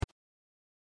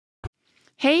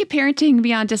Hey, Parenting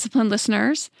Beyond Discipline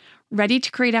listeners. Ready to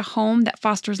create a home that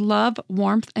fosters love,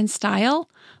 warmth, and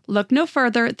style? Look no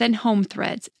further than Home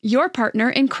Threads, your partner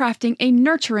in crafting a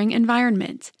nurturing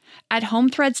environment. At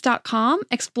homethreads.com,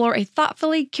 explore a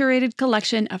thoughtfully curated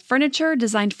collection of furniture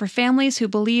designed for families who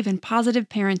believe in positive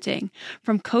parenting.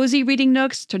 From cozy reading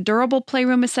nooks to durable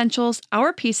playroom essentials,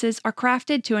 our pieces are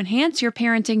crafted to enhance your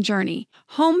parenting journey.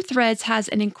 Home Threads has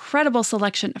an incredible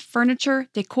selection of furniture,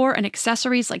 decor, and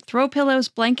accessories like throw pillows,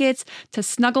 blankets, to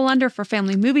snuggle under for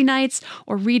family movie nights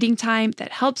or reading time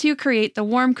that helps you create the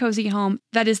warm, cozy home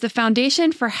that is the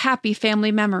foundation for happy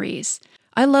family memories.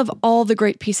 I love all the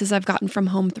great pieces I've gotten from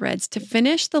Home Threads to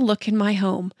finish the look in my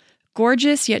home.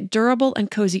 Gorgeous yet durable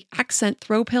and cozy accent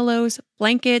throw pillows,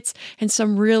 blankets, and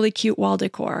some really cute wall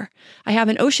decor. I have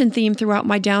an ocean theme throughout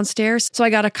my downstairs, so I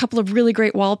got a couple of really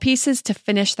great wall pieces to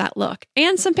finish that look,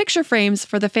 and some picture frames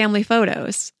for the family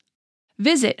photos.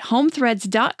 Visit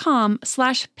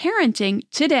homethreads.com/parenting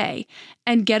today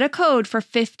and get a code for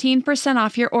 15%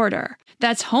 off your order.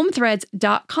 That's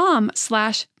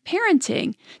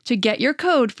homethreads.com/parenting to get your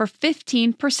code for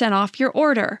 15% off your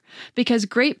order, because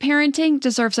great parenting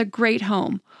deserves a great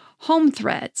home. Home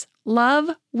Threads.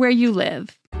 Love where you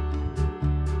live.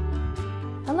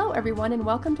 Hello, everyone, and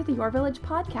welcome to the Your Village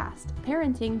podcast,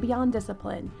 Parenting Beyond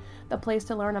Discipline, the place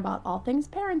to learn about all things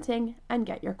parenting and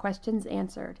get your questions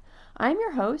answered. I'm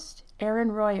your host,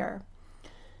 Erin Royer.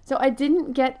 So I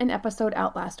didn't get an episode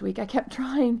out last week. I kept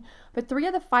trying, but 3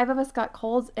 of the 5 of us got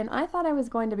colds, and I thought I was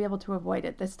going to be able to avoid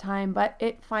it this time, but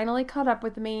it finally caught up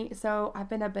with me, so I've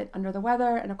been a bit under the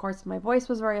weather, and of course my voice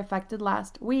was very affected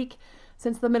last week,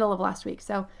 since the middle of last week.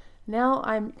 So now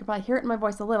you can probably hear it in my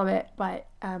voice a little bit, but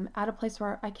I'm at a place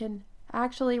where I can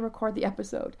actually record the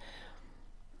episode.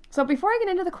 So before I get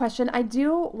into the question, I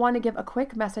do want to give a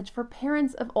quick message for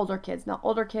parents of older kids. Now,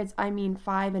 older kids, I mean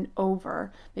 5 and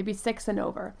over, maybe 6 and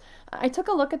over. I took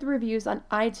a look at the reviews on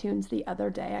iTunes the other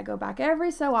day. I go back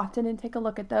every so often and take a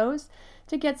look at those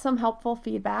to get some helpful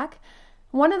feedback.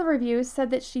 One of the reviews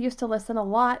said that she used to listen a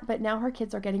lot, but now her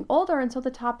kids are getting older, and so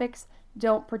the topics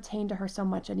don't pertain to her so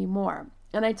much anymore.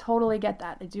 And I totally get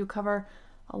that. I do cover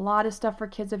a lot of stuff for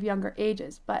kids of younger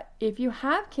ages. But if you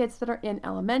have kids that are in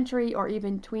elementary or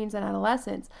even tweens and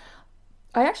adolescents,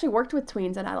 I actually worked with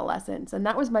tweens and adolescents, and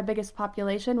that was my biggest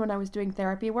population when I was doing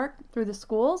therapy work through the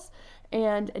schools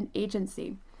and an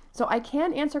agency. So I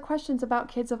can answer questions about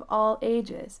kids of all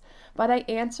ages, but I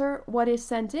answer what is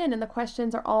sent in, and the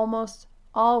questions are almost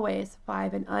always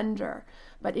 5 and under.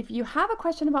 But if you have a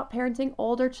question about parenting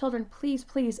older children, please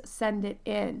send it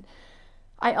in.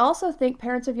 I also think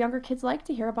parents of younger kids like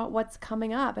to hear about what's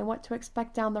coming up and what to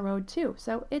expect down the road too.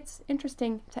 So it's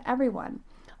interesting to everyone.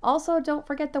 Also, don't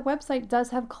forget the website does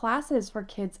have classes for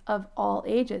kids of all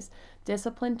ages,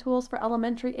 discipline tools for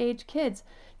elementary age kids,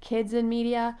 kids in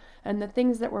media, and the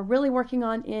things that we're really working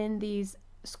on in these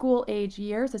school age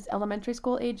years, this elementary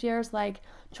school age years, like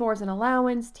chores and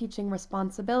allowance, teaching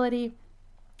responsibility,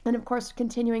 and of course,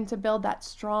 continuing to build that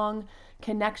strong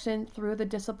connection through the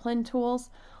discipline tools.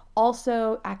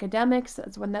 Also, academics,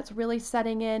 that's when that's really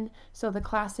setting in. So the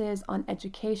classes on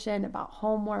education, about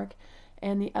homework,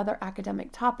 and the other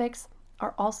academic topics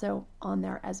are also on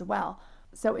there as well.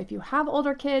 So if you have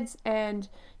older kids and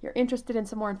you're interested in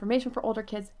some more information for older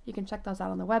kids, you can check those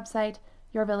out on the website,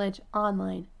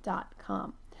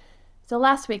 yourvillageonline.com. So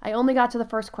last week, I only got to the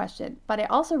first question, but I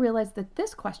also realized that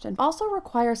this question also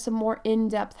requires some more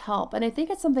in-depth help. And I think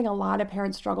it's something a lot of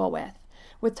parents struggle with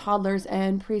toddlers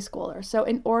and preschoolers. So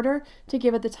in order to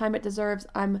give it the time it deserves,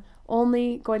 I'm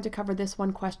only going to cover this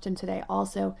one question today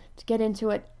also to get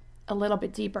into it a little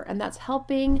bit deeper. And that's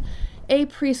helping a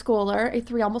preschooler, a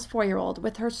 3, almost 4-year-old,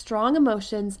 with her strong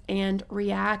emotions and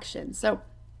reactions. So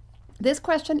this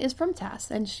question is from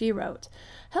Tess, and she wrote,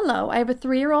 "Hello, I have a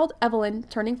 3-year-old, Evelyn,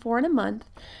 turning 4 in a month.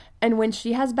 And when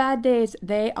she has bad days,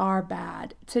 they are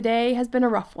bad. Today has been a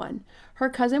rough one. Her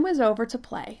cousin was over to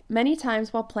play. Many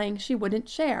times while playing, she wouldn't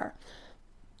share.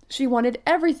 She wanted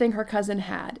everything her cousin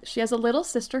had. She has a little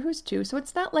sister who's 2, so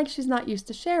it's not like she's not used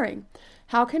to sharing.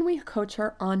 How can we coach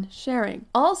her on sharing?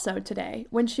 Also today,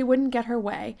 when she wouldn't get her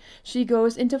way, she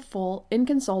goes into full,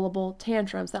 inconsolable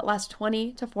tantrums that last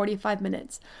 20 to 45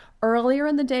 minutes. Earlier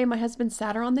in the day, my husband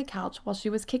sat her on the couch while she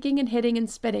was kicking and hitting and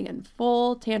spitting in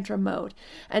full tantrum mode,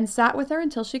 and sat with her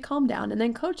until she calmed down and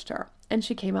then coached her, and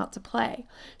she came out to play.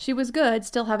 She was good,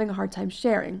 still having a hard time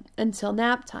sharing, until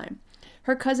nap time.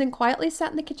 Her cousin quietly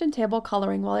sat in the kitchen table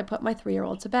coloring while I put my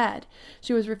 3-year-old to bed.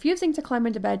 She was refusing to climb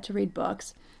into bed to read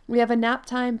books. We have a nap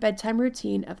time, bedtime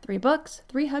routine of 3 books,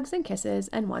 3 hugs and kisses,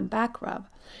 and 1 back rub.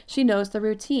 She knows the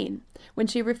routine. When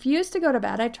she refused to go to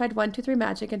bed, I tried 1, 2, 3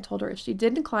 magic and told her if she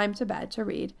didn't climb to bed to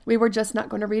read, we were just not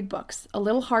going to read books. A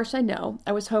little harsh, I know.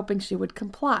 I was hoping she would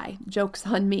comply. Joke's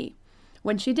on me.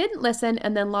 When she didn't listen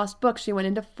and then lost books, she went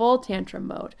into full tantrum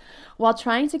mode. While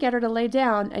trying to get her to lay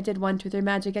down, I did 1, 2, 3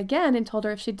 magic again and told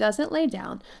her if she doesn't lay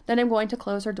down, then I'm going to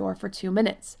close her door for 2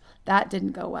 minutes. That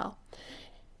didn't go well.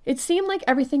 It seemed like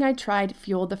everything I tried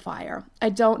fueled the fire. I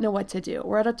don't know what to do.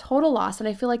 We're at a total loss, and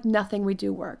I feel like nothing we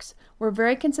do works. We're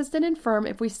very consistent and firm.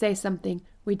 If we say something,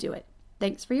 we do it.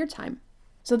 Thanks for your time.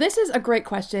 So this is a great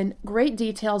question, great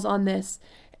details on this.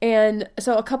 And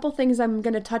so a couple things I'm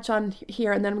going to touch on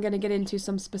here, and then I'm going to get into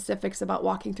some specifics about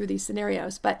walking through these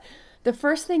scenarios. But the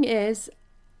first thing is,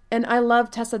 and I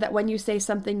love, Tessa, that when you say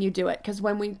something, you do it. Because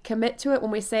when we commit to it, when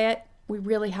we say it, we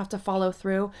really have to follow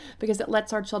through, because it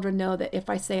lets our children know that if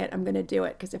I say it, I'm going to do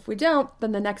it. Because if we don't,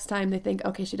 then the next time they think,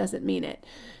 okay, she doesn't mean it.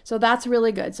 So that's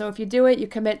really good. So if you do it, you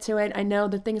commit to it. I know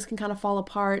that things can kind of fall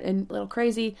apart and a little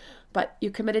crazy, but you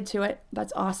committed to it.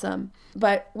 That's awesome.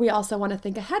 But we also want to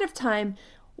think ahead of time.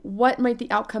 What might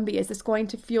the outcome be? Is this going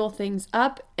to fuel things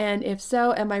up? And if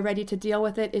so, am I ready to deal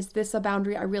with it? Is this a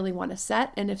boundary I really want to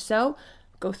set? And if so,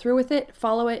 go through with it,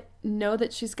 follow it, know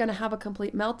that she's going to have a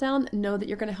complete meltdown, know that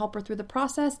you're going to help her through the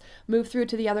process, move through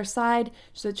to the other side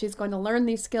so that she's going to learn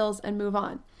these skills and move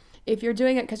on. If you're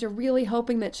doing it because you're really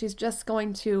hoping that she's just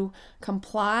going to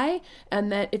comply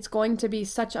and that it's going to be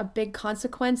such a big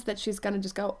consequence that she's going to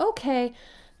just go, okay,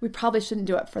 we probably shouldn't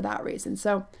do it for that reason.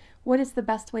 So what is the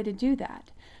best way to do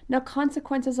that? Now,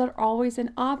 consequences are always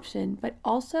an option, but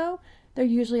also they're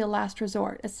usually a last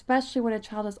resort, especially when a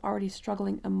child is already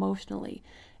struggling emotionally.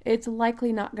 It's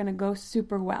likely not going to go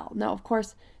super well. Now, of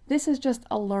course, this is just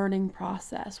a learning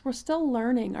process. We're still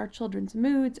learning our children's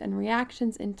moods and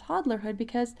reactions in toddlerhood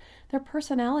because their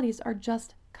personalities are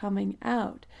just coming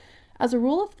out. As a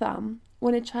rule of thumb,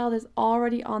 when a child is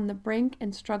already on the brink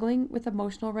and struggling with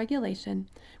emotional regulation,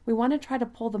 we want to try to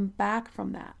pull them back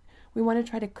from that. We want to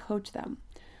try to coach them.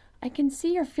 I can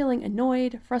see you're feeling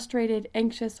annoyed, frustrated,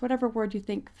 anxious, whatever word you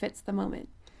think fits the moment,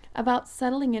 about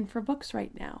settling in for books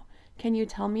right now. Can you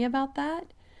tell me about that?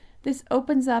 This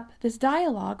opens up this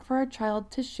dialogue for our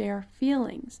child to share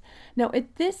feelings. Now,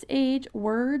 at this age,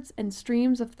 words and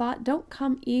streams of thought don't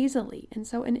come easily, and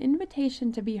so an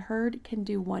invitation to be heard can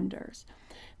do wonders.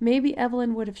 Maybe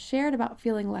Evelyn would have shared about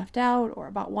feeling left out or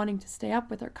about wanting to stay up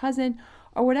with her cousin,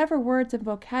 or whatever words and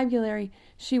vocabulary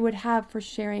she would have for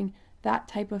sharing that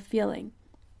type of feeling.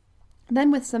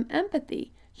 Then with some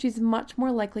empathy, she's much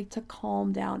more likely to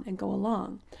calm down and go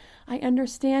along. I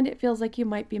understand it feels like you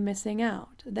might be missing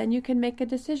out. Then you can make a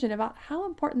decision about how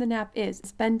important the nap is.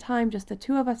 Spend time just the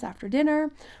 2 of us after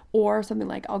dinner, or something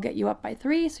like I'll get you up by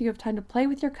 3 so you have time to play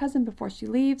with your cousin before she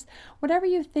leaves. Whatever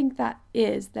you think that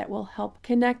is that will help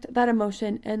connect that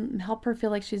emotion and help her feel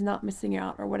like she's not missing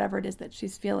out or whatever it is that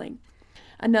she's feeling.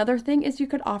 Another thing is you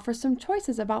could offer some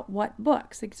choices about what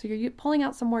books. So you're pulling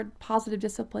out some more positive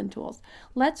discipline tools.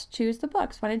 Let's choose the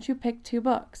books. Why don't you pick 2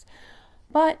 books?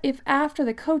 But if after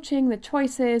the coaching, the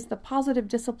choices, the positive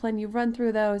discipline, you run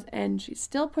through those and she's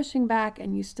still pushing back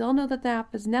and you still know that the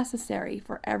nap is necessary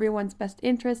for everyone's best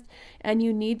interest and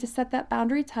you need to set that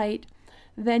boundary tight,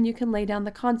 then you can lay down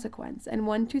the consequence. And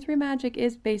 1, 2, 3 magic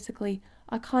is basically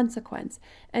a consequence.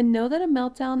 And know that a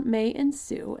meltdown may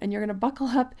ensue and you're going to buckle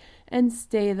up and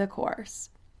stay the course.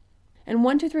 And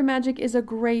 1, 2, 3 magic is a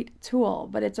great tool,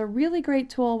 but it's a really great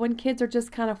tool when kids are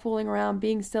just kind of fooling around,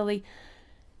 being silly,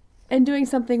 and doing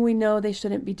something we know they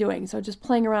shouldn't be doing. So just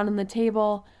playing around on the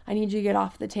table, I need you to get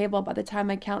off the table by the time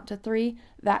I count to 3,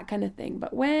 that kind of thing.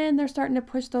 But when they're starting to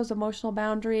push those emotional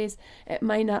boundaries, it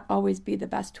might not always be the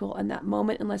best tool in that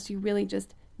moment unless you really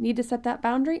just need to set that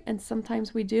boundary. And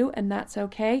sometimes we do, and that's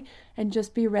okay. And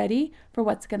just be ready for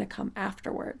what's going to come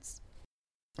afterwards.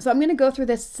 So I'm going to go through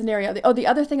this scenario. The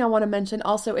other thing I want to mention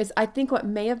also is I think what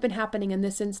may have been happening in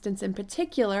this instance in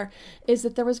particular is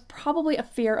that there was probably a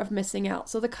fear of missing out.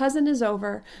 So the cousin is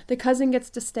over, the cousin gets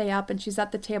to stay up and she's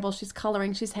at the table, she's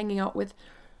coloring, she's hanging out with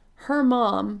her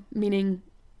mom, meaning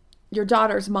your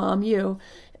daughter's mom, you,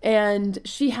 and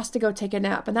she has to go take a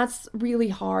nap. And that's really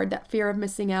hard, that fear of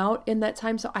missing out in that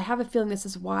time. So I have a feeling this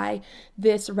is why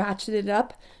this ratcheted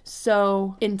up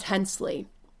so intensely.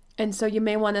 And so you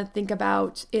may want to think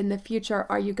about in the future,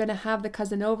 are you going to have the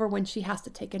cousin over when she has to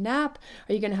take a nap?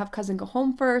 Are you going to have cousin go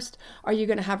home first? Are you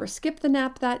going to have her skip the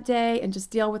nap that day and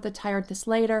just deal with the tiredness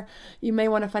later? You may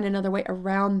want to find another way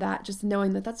around that, just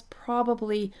knowing that that's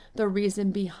probably the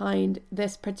reason behind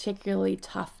this particularly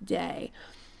tough day.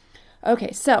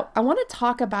 Okay, so I want to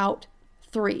talk about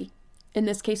 3, in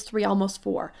this case 3, almost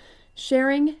 4.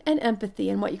 Sharing and empathy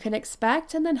and what you can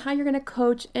expect, and then how you're going to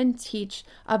coach and teach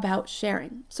about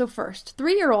sharing. So first,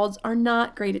 3-year-olds are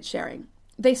not great at sharing.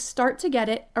 They start to get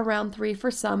it around 3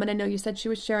 for some, and I know you said she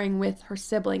was sharing with her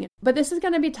sibling, but this is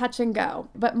going to be touch and go.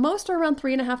 But most are around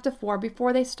 3.5 to 4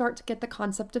 before they start to get the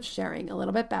concept of sharing a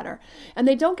little bit better. And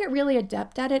they don't get really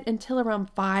adept at it until around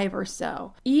 5 or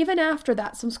so. Even after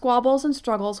that, some squabbles and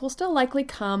struggles will still likely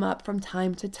come up from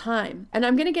time to time. And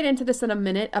I'm going to get into this in a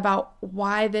minute about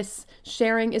why this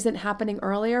sharing isn't happening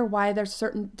earlier, why there's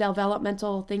certain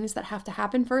developmental things that have to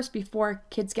happen first before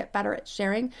kids get better at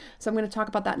sharing. So I'm going to talk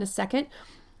about that in a second.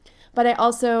 But I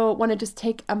also want to just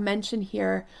take a mention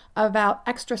here about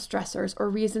extra stressors or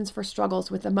reasons for struggles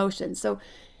with emotions. So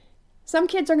some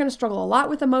kids are going to struggle a lot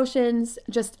with emotions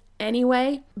just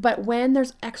anyway, but when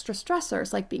there's extra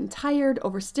stressors like being tired,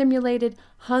 overstimulated,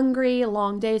 hungry,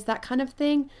 long days, that kind of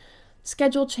thing,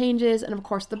 schedule changes, and of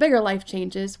course the bigger life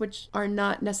changes, which are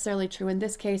not necessarily true in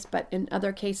this case, but in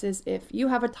other cases, if you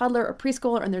have a toddler or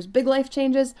preschooler and there's big life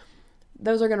changes,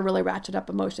 those are going to really ratchet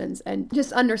up emotions. And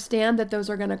just understand that those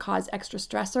are going to cause extra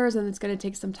stressors, and it's going to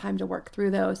take some time to work through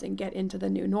those and get into the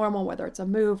new normal, whether it's a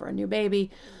move or a new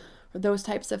baby or those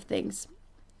types of things.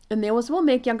 And those will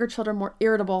make younger children more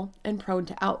irritable and prone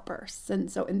to outbursts.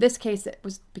 And so in this case, it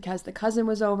was because the cousin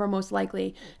was over most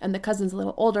likely, and the cousin's a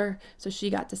little older, so she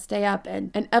got to stay up,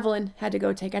 and Evelyn had to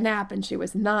go take a nap, and she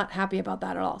was not happy about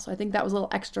that at all. So I think that was a little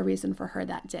extra reason for her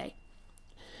that day.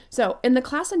 So in the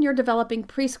class on Your Developing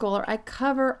Preschooler, I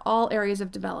cover all areas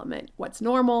of development, what's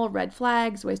normal, red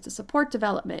flags, ways to support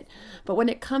development. But when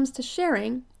it comes to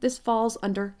sharing, this falls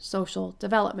under social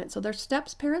development. So there's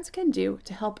steps parents can do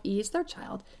to help ease their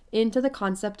child into the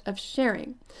concept of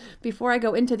sharing. Before I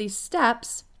go into these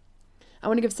steps, I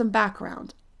want to give some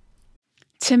background.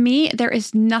 To me, there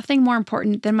is nothing more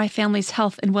important than my family's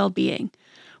health and well-being.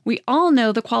 We all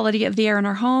know the quality of the air in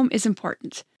our home is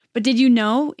important. But did you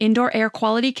know indoor air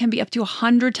quality can be up to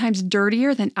 100 times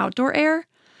dirtier than outdoor air?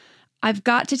 I've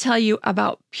got to tell you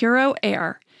about Puro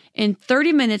Air. In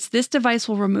 30 minutes, this device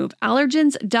will remove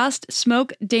allergens, dust,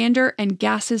 smoke, dander, and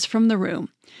gases from the room.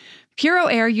 Puro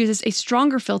Air uses a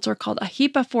stronger filter called a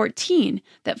HEPA 14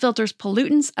 that filters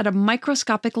pollutants at a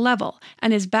microscopic level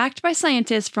and is backed by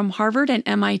scientists from Harvard and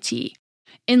MIT.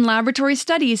 In laboratory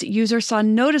studies, users saw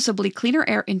noticeably cleaner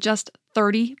air in just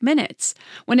 30 minutes.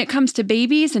 When it comes to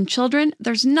babies and children,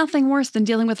 there's nothing worse than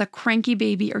dealing with a cranky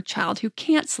baby or child who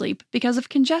can't sleep because of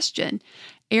congestion.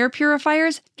 Air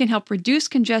purifiers can help reduce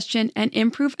congestion and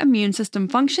improve immune system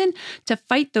function to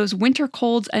fight those winter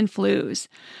colds and flus.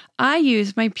 I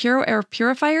use my Puro Air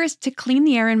purifiers to clean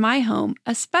the air in my home,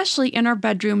 especially in our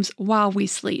bedrooms while we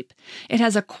sleep. It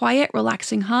has a quiet,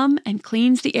 relaxing hum and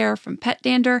cleans the air from pet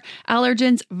dander,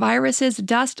 allergens, viruses,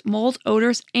 dust, mold,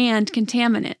 odors, and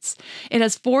contaminants. It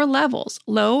has 4 levels: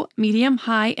 low, medium,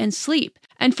 high, and sleep,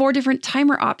 and 4 different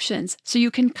timer options, so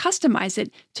you can customize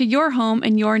it to your home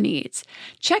and your needs.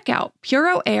 Check out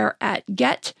Puro Air at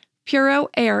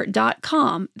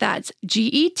getpuroair.com. That's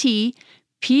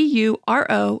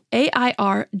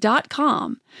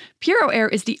GETPUROAIR.com. Puro Air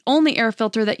is the only air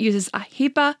filter that uses a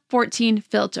HEPA 14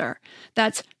 filter.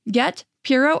 That's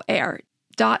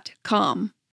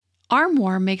getpuroair.com.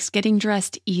 Armoire makes getting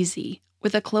dressed easy.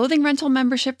 With a clothing rental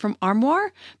membership from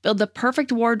Armoire, build the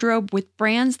perfect wardrobe with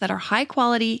brands that are high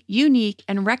quality, unique,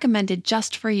 and recommended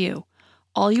just for you.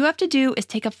 All you have to do is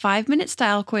take a 5-minute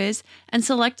style quiz and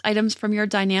select items from your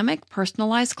dynamic,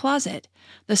 personalized closet.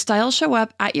 The styles show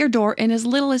up at your door in as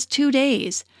little as 2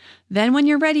 days. Then when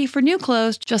you're ready for new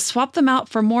clothes, just swap them out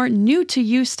for more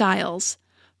new-to-you styles.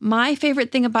 My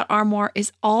favorite thing about Armoire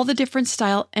is all the different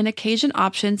style and occasion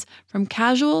options, from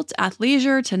casual to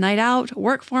athleisure to night out,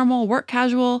 work formal, work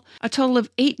casual, a total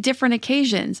of 8 different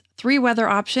occasions, 3 weather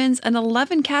options, and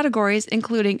 11 categories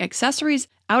including accessories,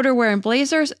 outerwear, and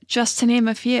blazers, just to name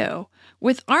a few.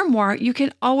 With Armoire, you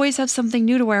can always have something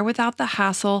new to wear without the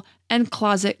hassle and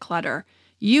closet clutter.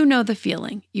 You know the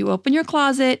feeling. You open your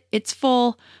closet, it's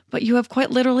full, but you have quite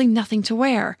literally nothing to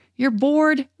wear. You're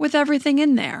bored with everything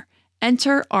in there.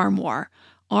 Enter Armoire.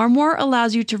 Armoire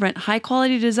allows you to rent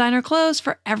high-quality designer clothes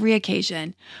for every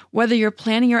occasion. Whether you're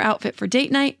planning your outfit for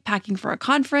date night, packing for a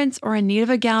conference, or in need of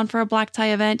a gown for a black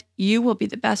tie event, you will be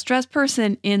the best-dressed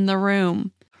person in the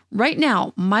room. Right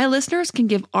now, my listeners can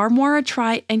give Armoire a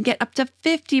try and get up to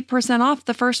 50% off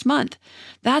the first month.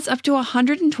 That's up to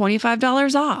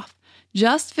 $125 off.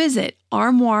 Just visit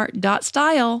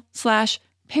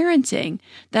armoire.style/parenting.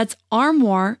 That's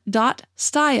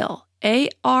armoire.style,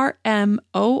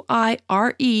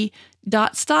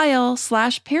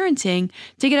 ARMOIRE.style/parenting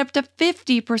to get up to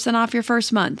 50% off your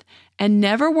first month and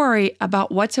never worry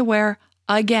about what to wear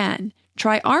again.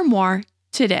 Try Armoire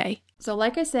today. So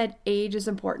like I said, age is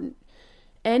important.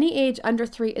 Any age under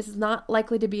 3 is not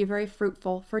likely to be very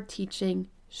fruitful for teaching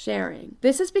sharing.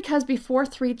 This is because before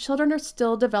 3, children are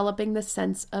still developing the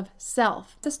sense of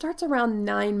self. This starts around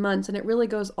 9 months and it really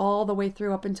goes all the way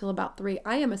through up until about 3.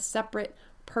 I am a separate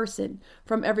person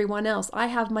from everyone else. I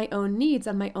have my own needs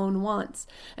and my own wants.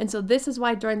 And so this is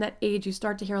why during that age, you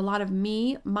start to hear a lot of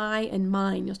me, my, and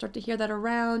mine. You'll start to hear that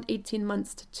around 18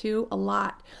 months to 2 a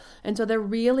lot. And so they're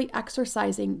really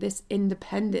exercising this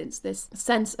independence, this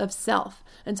sense of self.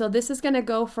 And so this is going to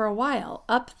go for a while,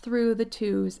 up through the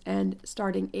 2s and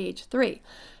starting age 3.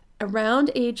 Around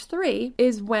age 3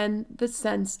 is when the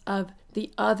sense of the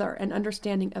other and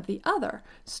understanding of the other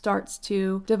starts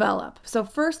to develop. So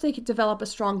first they develop a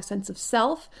strong sense of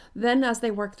self. Then as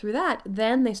they work through that,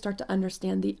 then they start to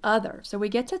understand the other. So we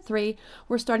get to 3,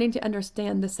 we're starting to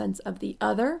understand the sense of the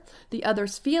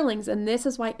other's feelings. And this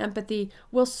is why empathy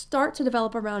will start to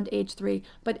develop around age 3,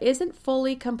 but isn't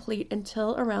fully complete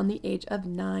until around the age of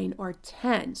 9 or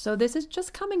 10. So this is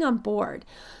just coming on board.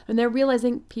 And they're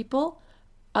realizing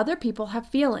other people have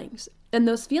feelings. And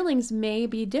those feelings may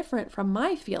be different from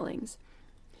my feelings.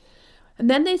 And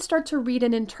then they start to read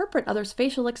and interpret others'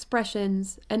 facial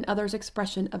expressions and others'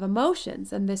 expression of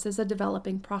emotions. And this is a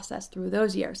developing process through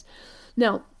those years.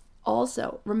 Now,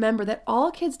 also remember that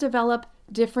all kids develop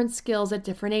different skills at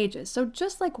different ages. So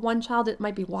just like one child, it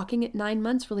might be walking at 9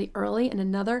 months really early, and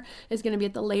another is going to be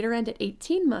at the later end at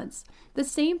 18 months. The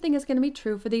same thing is going to be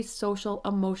true for these social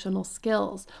emotional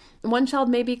skills. One child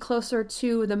may be closer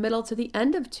to the middle to the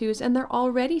end of 2s, and they're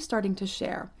already starting to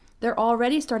share. They're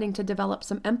already starting to develop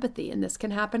some empathy, and this can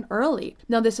happen early.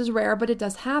 Now, this is rare, but it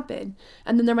does happen.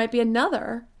 And then there might be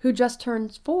another who just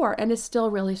turns 4 and is still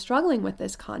really struggling with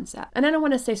this concept. And I don't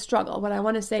want to say struggle. What I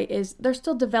want to say is they're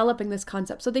still developing this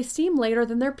concept. So they seem later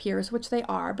than their peers, which they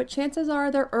are, but chances are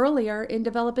they're earlier in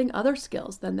developing other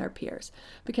skills than their peers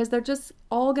because they're just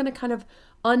all going to kind of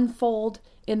unfold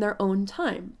in their own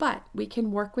time. But we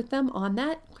can work with them on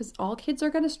that because all kids are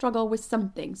going to struggle with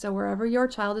something. So wherever your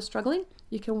child is struggling,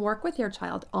 you can work with your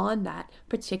child on that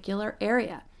particular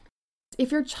area.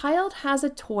 If your child has a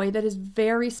toy that is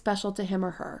very special to him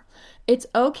or her, it's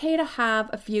okay to have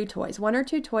a few toys, 1 or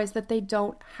 2 toys that they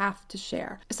don't have to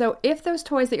share. So if those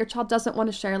toys that your child doesn't want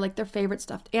to share, like their favorite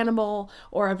stuffed animal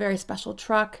or a very special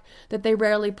truck that they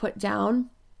rarely put down,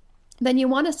 then you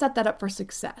want to set that up for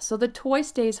success. So the toy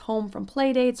stays home from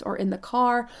play dates or in the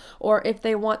car, or if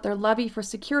they want their lovey for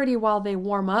security while they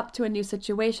warm up to a new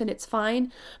situation, it's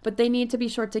fine, but they need to be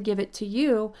sure to give it to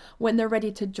you when they're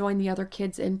ready to join the other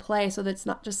kids in play so that it's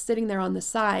not just sitting there on the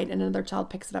side and another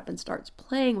child picks it up and starts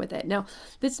playing with it. Now,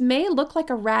 this may look like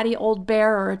a ratty old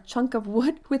bear or a chunk of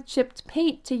wood with chipped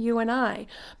paint to you and I,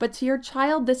 but to your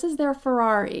child, this is their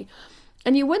Ferrari.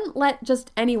 And you wouldn't let just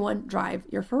anyone drive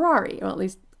your Ferrari, or at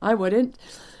least I wouldn't.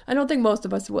 I don't think most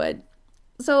of us would.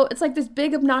 So it's like this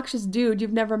big obnoxious dude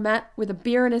you've never met with a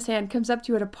beer in his hand comes up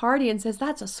to you at a party and says,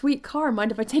 "That's a sweet car.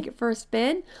 Mind if I take it for a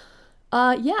spin?"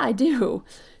 Yeah, I do.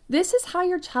 This is how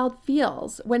your child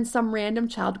feels when some random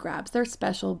child grabs their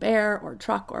special bear or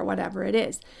truck or whatever it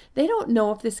is. They don't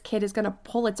know if this kid is going to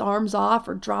pull its arms off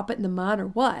or drop it in the mud or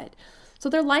what. So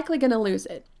they're likely going to lose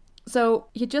it. So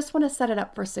you just want to set it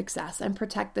up for success and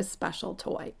protect this special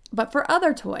toy. But for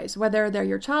other toys, whether they're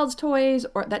your child's toys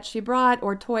or that she brought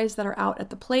or toys that are out at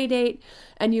the play date,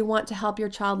 and you want to help your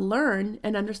child learn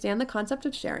and understand the concept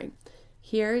of sharing,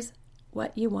 here's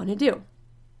what you want to do.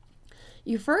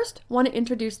 You first want to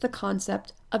introduce the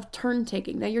concept of turn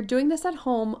taking. Now you're doing this at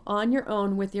home on your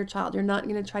own with your child. You're not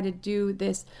going to try to do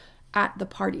this at the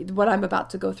party, what I'm about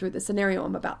to go through, the scenario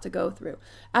I'm about to go through.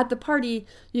 At the party,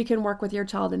 you can work with your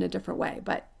child in a different way,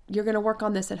 but you're going to work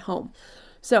on this at home.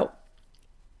 So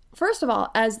first of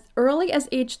all, as early as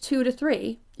age 2 to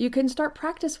 3, you can start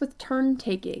practice with turn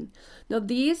taking. Now,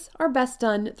 these are best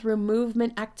done through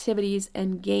movement activities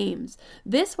and games.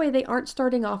 This way, they aren't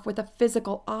starting off with a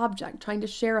physical object, trying to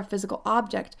share a physical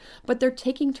object, but they're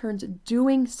taking turns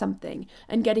doing something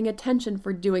and getting attention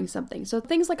for doing something. So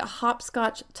things like a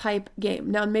hopscotch type game.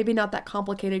 Now, maybe not that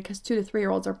complicated because 2 to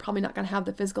 3-year-olds are probably not going to have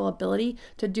the physical ability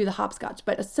to do the hopscotch,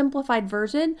 but a simplified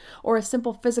version or a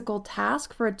simple physical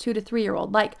task for a 2 to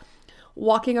 3-year-old, like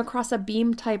walking across a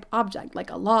beam type object like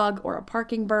a log or a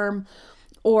parking berm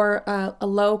or a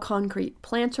low concrete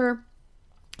planter.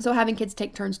 So having kids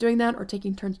take turns doing that or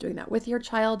taking turns doing that with your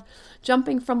child.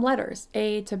 Jumping from letters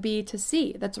A to B to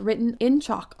C that's written in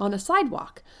chalk on a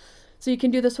sidewalk. So you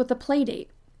can do this with a play date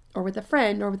or with a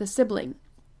friend or with a sibling.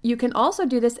 You can also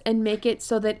do this and make it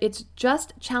so that it's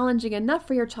just challenging enough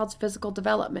for your child's physical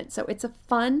development. So it's a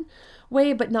fun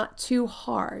way, but not too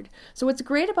hard. So what's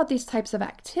great about these types of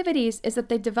activities is that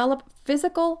they develop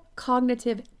physical,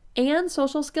 cognitive, and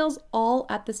social skills all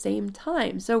at the same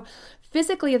time. So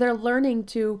physically, they're learning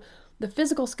the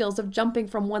physical skills of jumping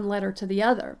from one letter to the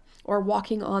other or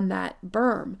walking on that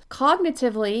berm.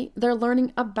 Cognitively, they're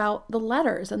learning about the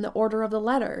letters and the order of the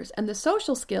letters. And the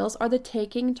social skills are the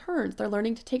taking turns. They're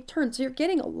learning to take turns. So you're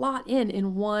getting a lot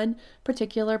in one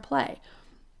particular play.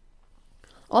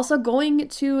 Also going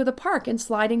to the park and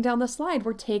sliding down the slide.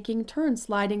 We're taking turns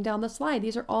sliding down the slide.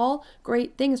 These are all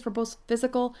great things for both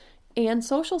physical and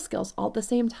social skills all at the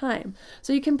same time.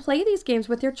 So you can play these games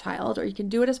with your child, or you can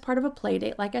do it as part of a play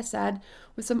date, like I said,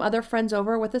 with some other friends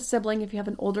over, with a sibling if you have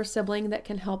an older sibling that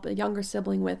can help a younger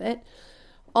sibling with it.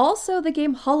 Also, the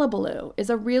game Hullabaloo is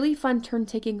a really fun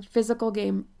turn-taking physical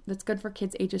game that's good for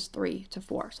kids ages 3 to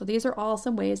 4. So these are all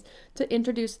some ways to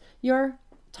introduce your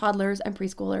toddlers and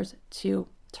preschoolers to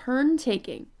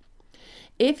turn-taking.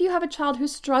 If you have a child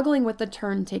who's struggling with the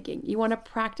turn-taking, you want to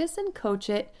practice and coach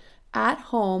it at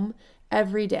home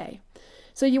every day.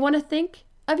 So you want to think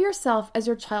of yourself as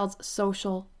your child's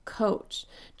social coach.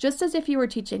 Just as if you were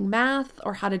teaching math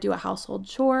or how to do a household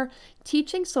chore,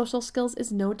 teaching social skills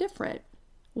is no different.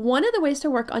 One of the ways to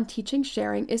work on teaching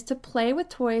sharing is to play with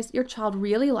toys your child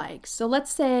really likes. So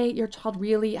let's say your child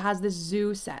really has this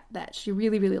zoo set that she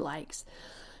really, really likes.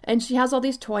 And she has all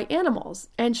these toy animals.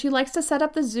 And she likes to set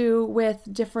up the zoo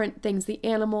with different things, the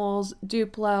animals,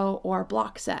 Duplo, or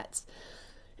block sets.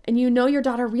 And you know your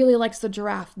daughter really likes the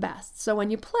giraffe best. So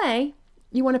when you play,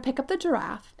 you want to pick up the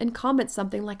giraffe and comment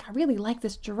something like, I really like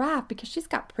this giraffe because she's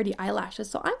got pretty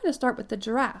eyelashes. So I'm going to start with the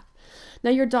giraffe.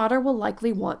 Now your daughter will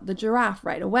likely want the giraffe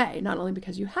right away, not only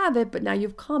because you have it, but now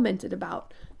you've commented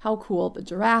about how cool the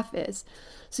giraffe is.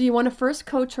 So you want to first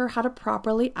coach her how to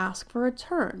properly ask for a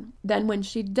turn. Then when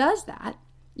she does that,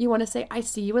 you want to say, I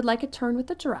see you would like a turn with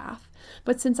the giraffe,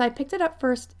 but since I picked it up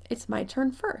first, it's my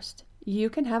turn first.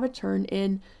 You can have a turn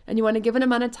in, and you want to give an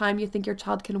amount of time you think your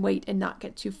child can wait and not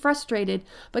get too frustrated,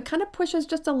 but kind of pushes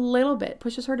just a little bit,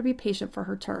 pushes her to be patient for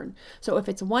her turn. So if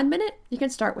it's 1 minute, you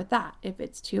can start with that. If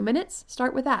it's 2 minutes,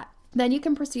 start with that. Then you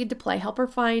can proceed to play. Help her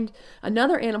find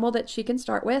another animal that she can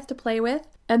start with to play with.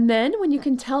 And then when you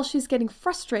can tell she's getting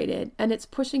frustrated and it's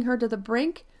pushing her to the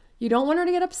brink, you don't want her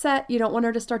to get upset. You don't want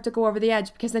her to start to go over the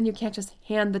edge, because then you can't just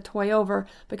hand the toy over,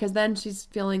 because then she's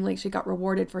feeling like she got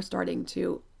rewarded for starting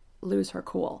to lose her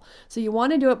cool. So you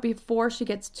want to do it before she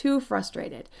gets too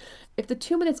frustrated. If the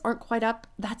 2 minutes aren't quite up,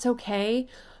 that's okay.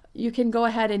 You can go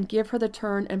ahead and give her the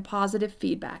turn and positive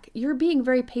feedback. You're being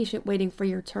very patient waiting for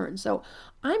your turn. So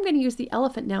I'm going to use the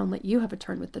elephant now and let you have a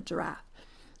turn with the giraffe.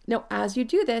 Now, as you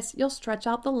do this, you'll stretch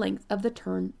out the length of the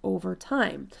turn over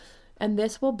time. And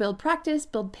this will build practice,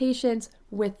 build patience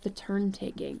with the turn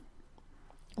taking.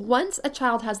 Once a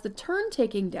child has the turn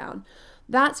taking down,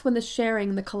 that's when the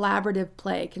sharing, the collaborative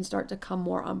play can start to come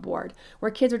more on board,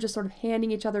 where kids are just sort of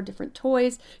handing each other different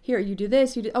toys. Here, you do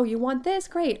this, oh, you want this?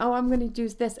 Great. Oh, I'm going to do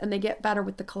this. And they get better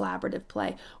with the collaborative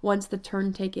play once the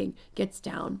turn taking gets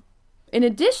down. In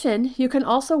addition, you can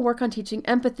also work on teaching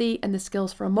empathy and the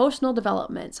skills for emotional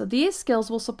development. So these skills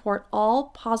will support all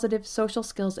positive social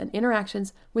skills and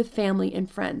interactions with family and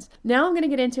friends. Now I'm going to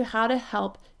get into how to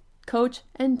help coach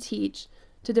and teach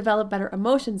to develop better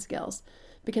emotion skills.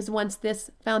 Because once this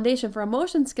foundation for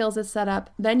emotion skills is set up,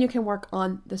 then you can work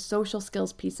on the social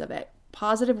skills piece of it.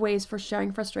 Positive ways for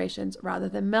sharing frustrations rather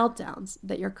than meltdowns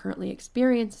that you're currently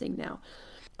experiencing now.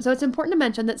 So it's important to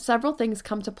mention that several things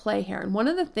come to play here. And one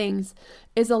of the things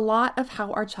is a lot of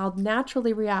how our child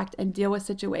naturally react and deal with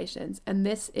situations. And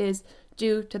this is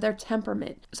due to their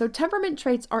temperament. So temperament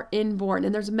traits are inborn,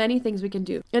 and there's many things we can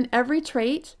do. In every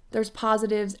trait, there's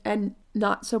positives and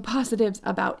not so positives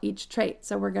about each trait.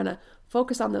 So we're going to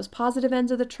focus on those positive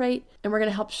ends of the trait, and we're going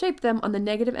to help shape them on the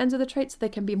negative ends of the trait so they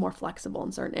can be more flexible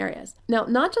in certain areas. Now,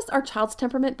 not just our child's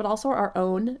temperament, but also our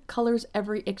own colors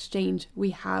every exchange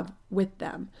we have with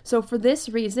them. So for this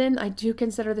reason, I do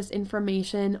consider this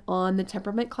information on the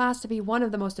temperament class to be one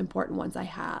of the most important ones I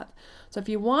have. So if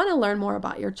you want to learn more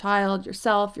about your child,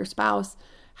 yourself, your spouse,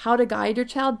 how to guide your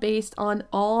child based on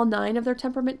all 9 of their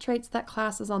temperament traits, that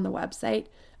class is on the website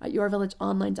at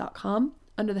yourvillageonline.com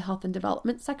under the Health and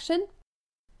Development section.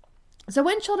 So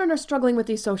when children are struggling with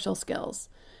these social skills,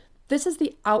 This is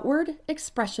the outward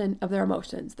expression of their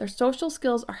emotions. Their social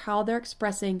skills are how they're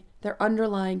expressing their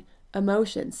underlying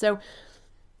emotions. So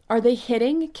are they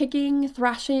hitting, kicking,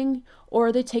 thrashing, or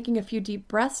are they taking a few deep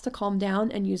breaths to calm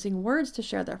down and using words to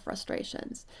share their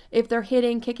frustrations? If they're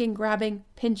hitting, kicking, grabbing,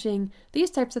 pinching, these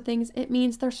types of things, it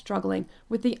means they're struggling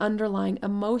with the underlying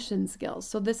emotion skills.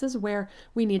 So this is where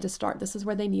we need to start. This is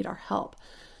where they need our help.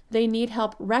 They need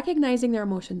help recognizing their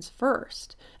emotions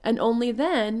first, and only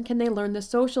then can they learn the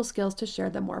social skills to share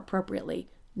them more appropriately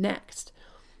next.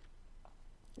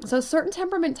 So certain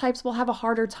temperament types will have a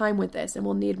harder time with this and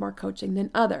will need more coaching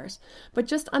than others. But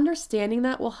just understanding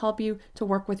that will help you to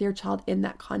work with your child in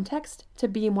that context to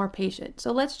be more patient.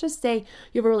 So let's just say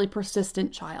you have a really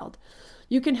persistent child.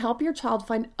 You can help your child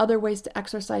find other ways to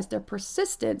exercise their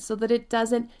persistence so that it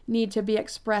doesn't need to be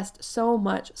expressed so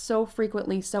much, so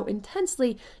frequently, so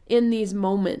intensely in these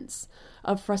moments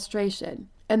of frustration.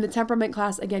 And the temperament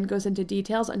class, again, goes into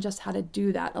details on just how to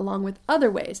do that, along with other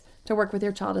ways to work with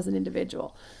your child as an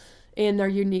individual in their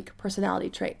unique personality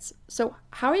traits. So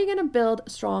how are you going to build a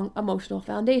strong emotional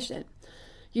foundation?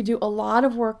 You do a lot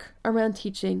of work around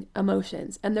teaching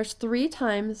emotions, and there's 3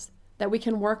 times that we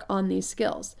can work on these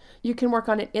skills. You can work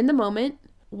on it in the moment,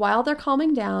 while they're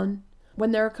calming down,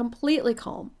 when they're completely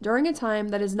calm, during a time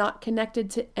that is not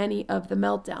connected to any of the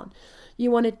meltdown.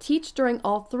 You want to teach during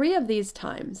all 3 of these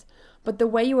times, but the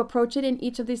way you approach it in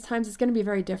each of these times is going to be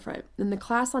very different. And the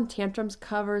class on tantrums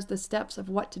covers the steps of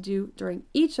what to do during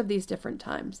each of these different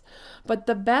times. But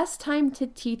the best time to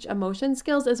teach emotion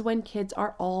skills is when kids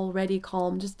are already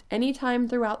calm, just any time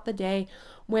throughout the day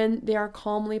when they are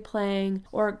calmly playing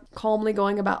or calmly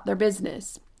going about their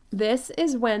business. This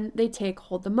is when they take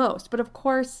hold the most. But of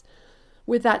course,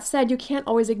 with that said, you can't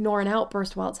always ignore an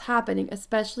outburst while it's happening,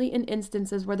 especially in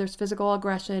instances where there's physical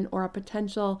aggression or a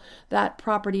potential that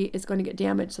property is going to get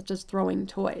damaged, such as throwing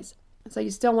toys. So you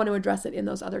still want to address it in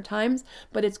those other times,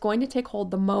 but it's going to take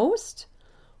hold the most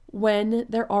when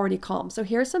they're already calm. So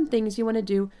here are some things you want to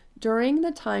do during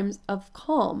the times of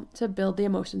calm to build the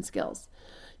emotion skills.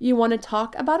 You want to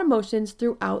talk about emotions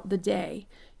throughout the day.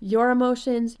 Your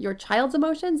emotions, your child's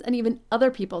emotions, and even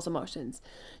other people's emotions.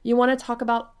 You want to talk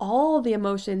about all the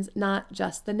emotions, not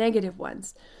just the negative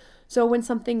ones. So when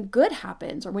something good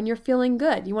happens or when you're feeling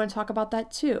good, you want to talk about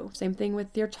that too. Same thing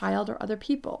with your child or other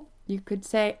people. You could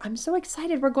say, I'm so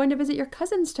excited, we're going to visit your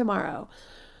cousins tomorrow.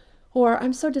 Or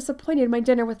I'm so disappointed, my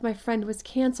dinner with my friend was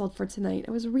canceled for tonight.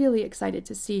 I was really excited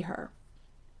to see her.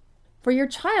 For your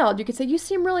child, you could say, you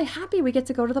seem really happy we get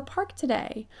to go to the park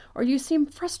today. Or you seem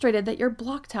frustrated that your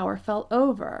block tower fell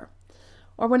over.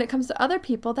 Or when it comes to other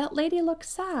people, that lady looks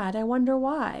sad. I wonder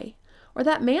why. Or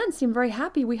that man seemed very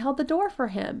happy. We held the door for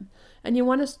him. And you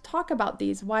want to talk about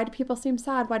these. Why do people seem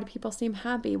sad? Why do people seem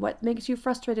happy? What makes you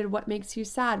frustrated? What makes you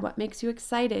sad? What makes you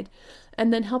excited?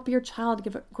 And then help your child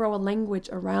grow a language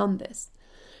around this.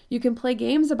 You can play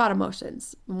games about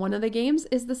emotions. One of the games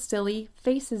is the silly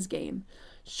faces game.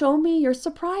 Show me your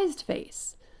surprised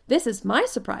face. This is my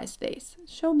surprised face.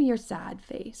 Show me your sad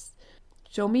face.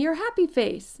 Show me your happy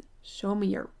face. Show me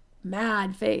your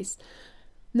mad face.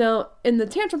 Now, in the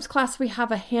tantrums class, we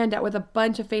have a handout with a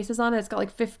bunch of faces on it. It's got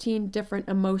like 15 different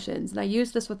emotions. And I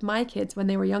used this with my kids when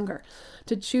they were younger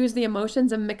to choose the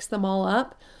emotions and mix them all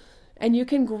up. And you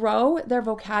can grow their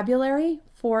vocabulary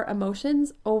for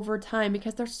emotions over time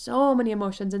because there's so many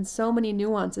emotions and so many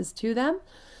nuances to them.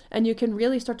 And you can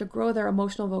really start to grow their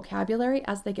emotional vocabulary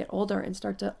as they get older and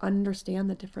start to understand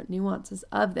the different nuances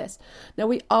of this. Now,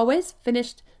 we always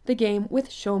finished the game with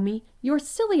show me your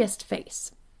silliest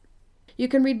face. You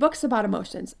can read books about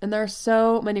emotions, and there are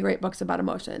so many great books about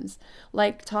emotions,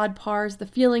 like Todd Parr's The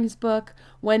Feelings book,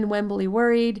 When Wembley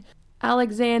Worried,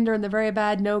 Alexander and the Very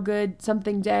Bad, No Good,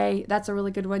 Something Day. That's a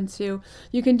really good one too.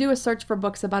 You can do a search for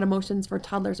books about emotions for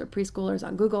toddlers or preschoolers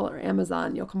on Google or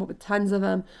Amazon. You'll come up with tons of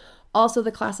them. Also,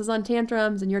 the classes on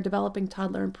tantrums and your developing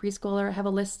toddler and preschooler, I have a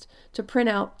list to print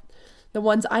out, the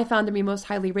ones I found to be most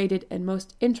highly rated and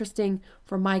most interesting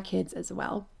for my kids as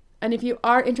well. And if you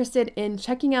are interested in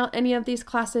checking out any of these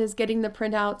classes, getting the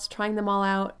printouts, trying them all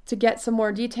out, to get some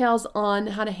more details on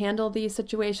how to handle these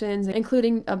situations,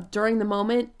 including during the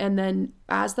moment and then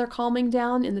as they're calming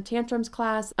down in the tantrums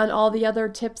class, and all the other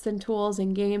tips and tools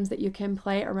and games that you can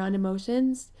play around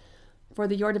emotions, for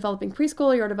the Your Developing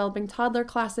Preschool, Your Developing Toddler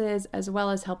classes, as well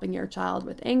as helping your child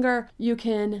with anger, you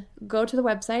can go to the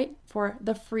website for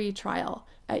the free trial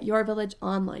at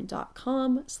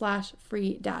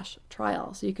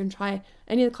yourvillageonline.com/free-trial. So you can try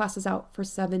any of the classes out for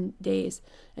 7 days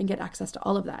and get access to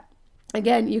all of that.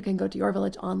 Again, you can go to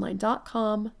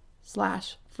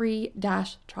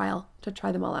yourvillageonline.com/free-trial to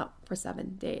try them all out for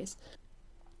 7 days.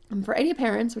 And for any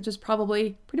parents, which is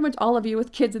probably pretty much all of you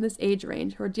with kids in this age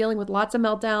range who are dealing with lots of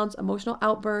meltdowns, emotional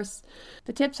outbursts,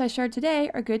 the tips I shared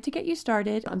today are good to get you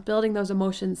started on building those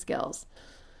emotion skills.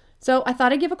 So I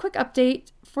thought I'd give a quick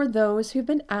update for those who've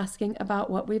been asking about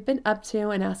what we've been up to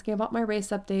and asking about my race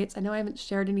updates. I know I haven't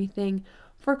shared anything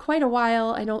for quite a while,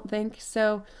 I don't think.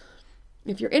 So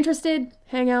if you're interested,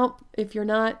 hang out. If you're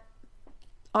not,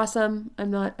 awesome.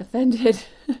 I'm not offended.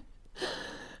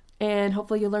 And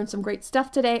hopefully you learned some great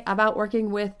stuff today about working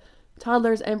with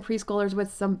toddlers and preschoolers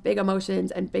with some big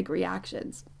emotions and big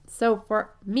reactions. So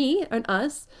for me and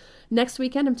us, next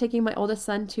weekend, I'm taking my oldest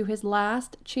son to his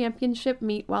last championship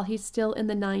meet while he's still in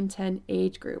the 9-10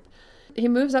 age group. He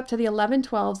moves up to the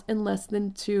 11-12s in less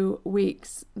than 2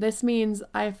 weeks. This means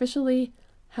I officially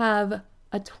have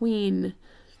a tween.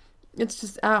 It's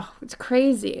just, it's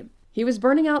crazy. He was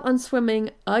burning out on swimming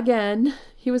again.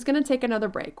 He was going to take another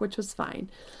break, which was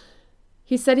fine.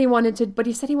 He said he wanted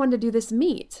to do this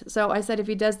meet. So I said if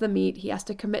he does the meet, he has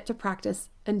to commit to practice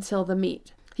until the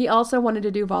meet. He also wanted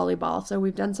to do volleyball. So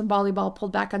we've done some volleyball,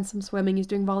 pulled back on some swimming. He's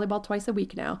doing volleyball twice a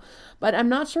week now. But I'm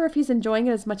not sure if he's enjoying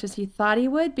it as much as he thought he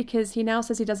would, because he now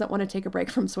says he doesn't want to take a break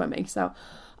from swimming. So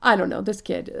I don't know, this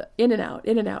kid, in and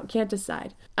out, can't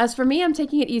decide. As for me, I'm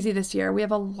taking it easy this year. We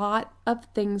have a lot of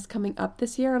things coming up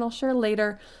this year, and I'll share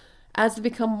later as they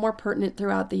become more pertinent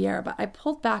throughout the year. But I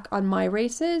pulled back on my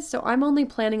races, so I'm only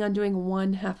planning on doing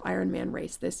one half Ironman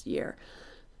race this year.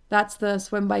 That's the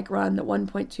swim bike run, the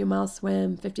 1.2 mile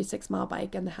swim, 56 mile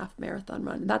bike, and the half marathon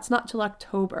run. That's not till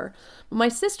October. But my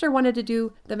sister wanted to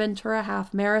do the Ventura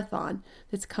half marathon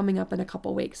that's coming up in a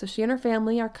couple weeks. So she and her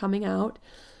family are coming out.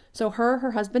 So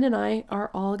her husband, and I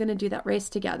are all going to do that race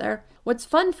together. What's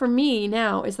fun for me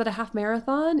now is that a half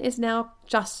marathon is now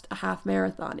just a half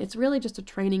marathon. It's really just a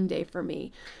training day for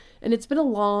me. And it's been a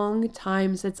long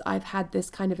time since I've had this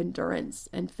kind of endurance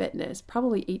and fitness,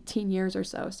 probably 18 years or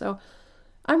so. So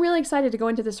I'm really excited to go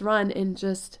into this run and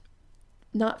just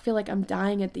not feel like I'm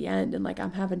dying at the end and like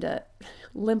I'm having to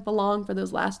limp along for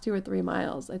those last 2 or 3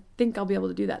 miles. I think I'll be able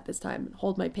to do that this time and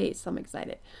hold my pace. I'm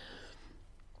excited.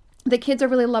 The kids are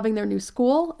really loving their new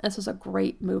school. This was a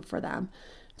great move for them.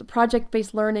 The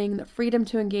project-based learning, the freedom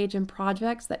to engage in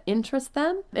projects that interest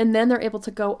them, and then they're able to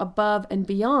go above and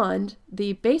beyond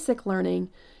the basic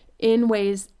learning in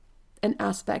ways and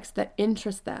aspects that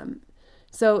interest them.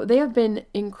 So they have been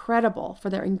incredible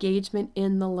for their engagement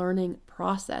in the learning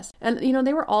process. And,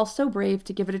 they were all so brave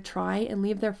to give it a try and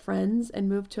leave their friends and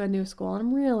move to a new school. And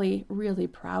I'm really, really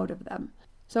proud of them.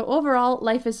 So overall,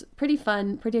 life is pretty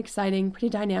fun, pretty exciting, pretty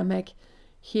dynamic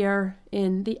here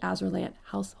in the Azurlant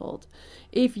household.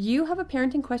 If you have a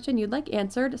parenting question you'd like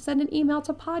answered, send an email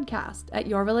to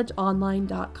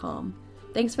podcast@yourvillageonline.com.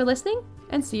 Thanks for listening,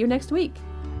 and see you next week.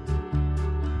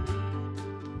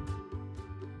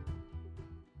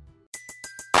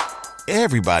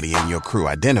 Everybody in your crew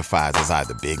identifies as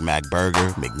either Big Mac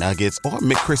Burger, McNuggets, or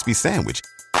McCrispy Sandwich.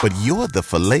 But you're the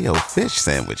Filet-O-Fish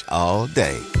Sandwich all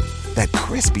day. That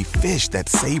crispy fish, that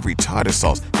savory tartar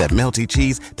sauce, that melty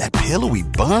cheese, that pillowy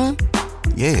bun.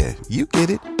 Yeah, you get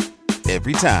it.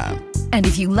 Every time. And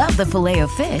if you love the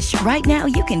Filet-O-Fish, right now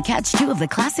you can catch 2 of the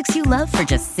classics you love for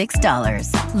just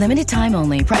 $6. Limited time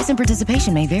only. Price and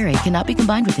participation may vary. Cannot be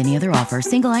combined with any other offer.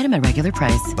 Single item at regular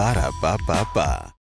price. Ba-da-ba-ba-ba.